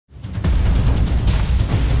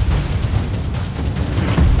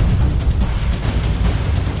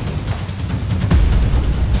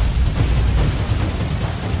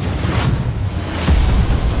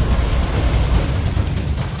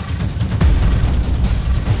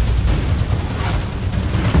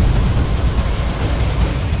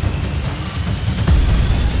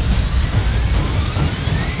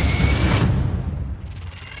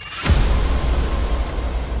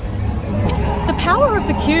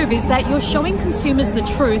YouTube is that you're showing consumers the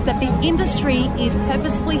truth that the industry is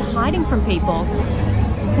purposefully hiding from people.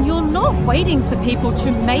 You're not waiting for people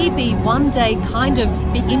to maybe one day kind of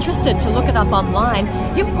be interested to look it up online.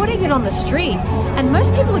 You're putting it on the street. And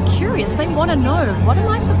most people are curious. They want to know, what am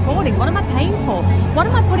I supporting? What am I paying for? What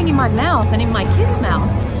am I putting in my mouth and in my kid's mouth?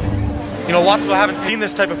 You know, lots of people haven't seen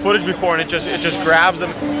this type of footage before, and it just grabs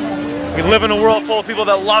them. We live in a world full of people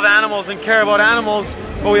that love animals and care about animals,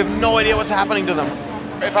 but we have no idea what's happening to them.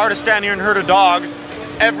 If I were to stand here and hurt a dog,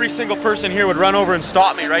 every single person here would run over and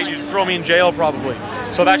stop me, right? You'd throw me in jail probably.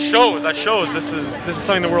 So that shows this is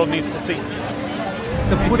something the world needs to see.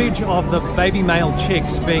 The footage of the baby male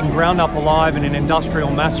chicks being ground up alive in an industrial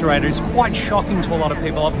macerator is quite shocking to a lot of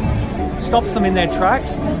people. It stops them in their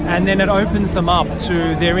tracks, and then it opens them up to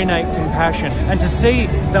their innate compassion, and to see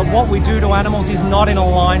that what we do to animals is not in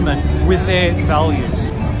alignment with their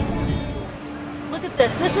values. Look at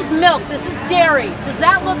this. This is milk. This is dairy. Does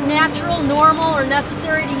that look natural, normal, or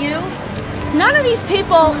necessary to you? None of these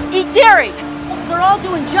people eat dairy. They're all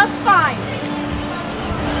doing just fine.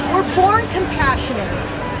 We're born compassionate.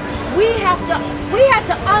 We had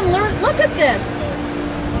to unlearn. Look at this.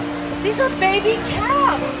 These are baby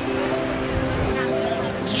calves.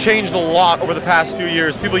 It's changed a lot over the past few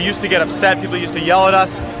years. People used to get upset, people used to yell at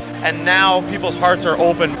us, and now people's hearts are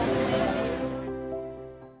open.